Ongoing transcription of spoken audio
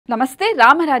నమస్తే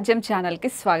రామరాజ్యం ఛానల్ కి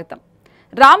స్వాగతం.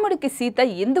 రాముడికి సీత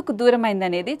ఎందుకు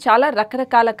దూరమైందనేది చాలా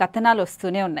రకరకాల కథనాలు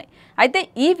వస్తూనే ఉన్నాయి. అయితే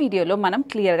ఈ వీడియోలో మనం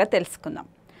క్లియర్ గా తెలుసుకుందాం.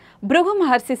 భృగు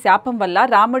మహర్షి శాపం వల్ల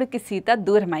రాముడికి సీత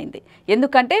దూరమైంది.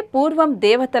 ఎందుకంటే పూర్వం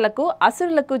దేవతలకు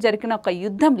అసురులకు జరిగిన ఒక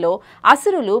యుద్ధంలో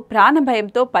అసురులు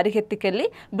ప్రాణభయంతో పరిగెత్తికెళ్లి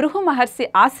భృగు మహర్షి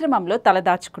ఆశ్రమంలో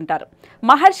తలదాచుకుంటారు.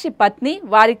 మహర్షి పత్ని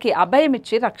వారికి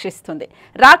అభయమిచ్చి రక్షిస్తుంది.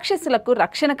 రాక్షసులకు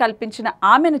రక్షణ కల్పించిన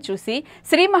ఆమెను చూసి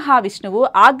శ్రీ మహావిష్ణువు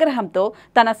ఆగ్రహంతో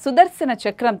తన సుదర్శన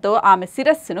చక్రంతో ఆమె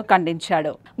శిరస్సును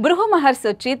ఖండించాడు. భృగు మహర్షి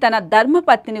వచ్చి తన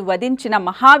ధర్మపత్నిని వధించిన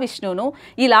మహావిష్ణువును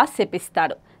ఇలా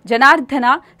శపిస్తాడు. జనార్దన,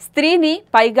 స్త్రీని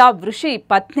పైగా వృషి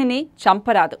పత్నిని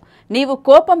చంపరాదు. నీవు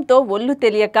కోపంతో ఒళ్ళు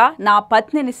తెలియక నా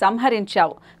పత్నిని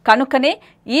సంహరించావు. కనుకనే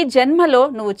ఈ జన్మలో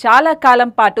నువ్వు చాలా కాలం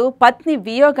పాటు పత్ని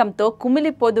వియోగంతో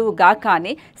కుమిలిపోదువుగాక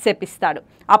అని శపిస్తాడు.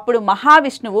 అప్పుడు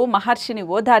మహావిష్ణువు మహర్షిని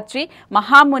ఓదార్చి,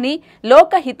 మహాముని,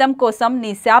 లోకహితం కోసం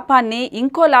నీ శాపాన్ని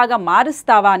ఇంకోలాగా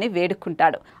మారుస్తావా అని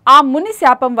వేడుకుంటాడు. ఆ ముని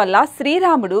శాపం వల్ల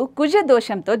శ్రీరాముడు కుజ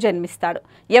దోషంతో జన్మిస్తాడు.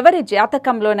 ఎవరి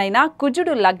జాతకంలోనైనా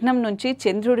కుజుడు లగ్నం నుంచి,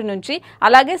 చంద్రుడి నుంచి,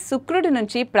 అలాగే శుక్రుడి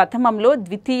నుంచి ప్రథమంలో,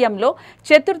 ద్వితీయంలో,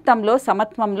 చతుర్థంలో,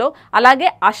 సమత్వంలో, అలాగే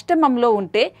అష్టమంలో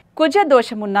ఉంటే కుజ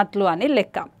దోషమున్నట్లు అని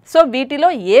లెక్క. సో వీటిలో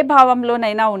ఏ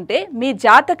భావంలోనైనా ఉంటే మీ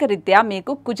జాతక రీత్యా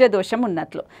మీకు కుజదోషం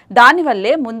ఉన్నట్లు.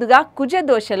 దానివల్లే ముందుగా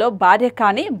కుజదోషలో భార్య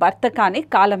కానీ భర్త కానీ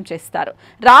కాలం చేస్తారు.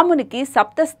 రామునికి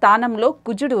సప్త స్థానంలో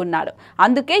కుజుడు ఉన్నాడు.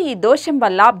 అందుకే ఈ దోషం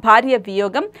వల్ల భార్య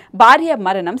వియోగం, భార్య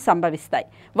మరణం సంభవిస్తాయి.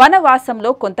 వనవాసంలో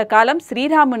కొంతకాలం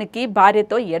శ్రీరామునికి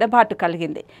భార్యతో ఎడబాటు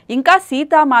కలిగింది. ఇంకా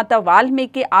సీతామాత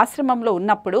వాల్మీకి ఆశ్రమంలో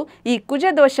ఉన్నప్పుడు ఈ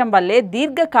కుజదోషం వల్లే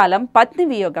దీర్ఘకాలం పత్ని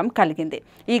వియోగం కలిగింది.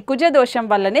 ఈ కుజదోషం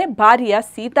వల్లనే భార్య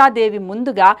సీతాదేవి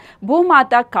ముందుగా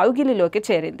భూమాత కౌగిలిలోకి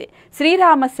చేరింది.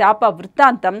 శ్రీరామ శాప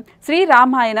వృత్తాంతం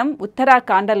శ్రీరామాయణం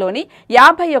ఉత్తరాఖండలోని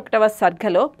 51వ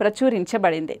సర్గలో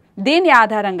ప్రచురించబడింది. దీని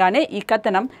ఆధారంగానే ఈ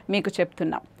కథనం మీకు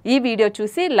చెప్తున్నాం. ఈ వీడియో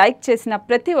చూసి లైక్ చేసిన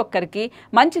ప్రతి ఒక్కరికి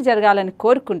మంచి జరగాలని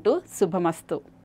కోరుకుంటూ శుభమస్తు.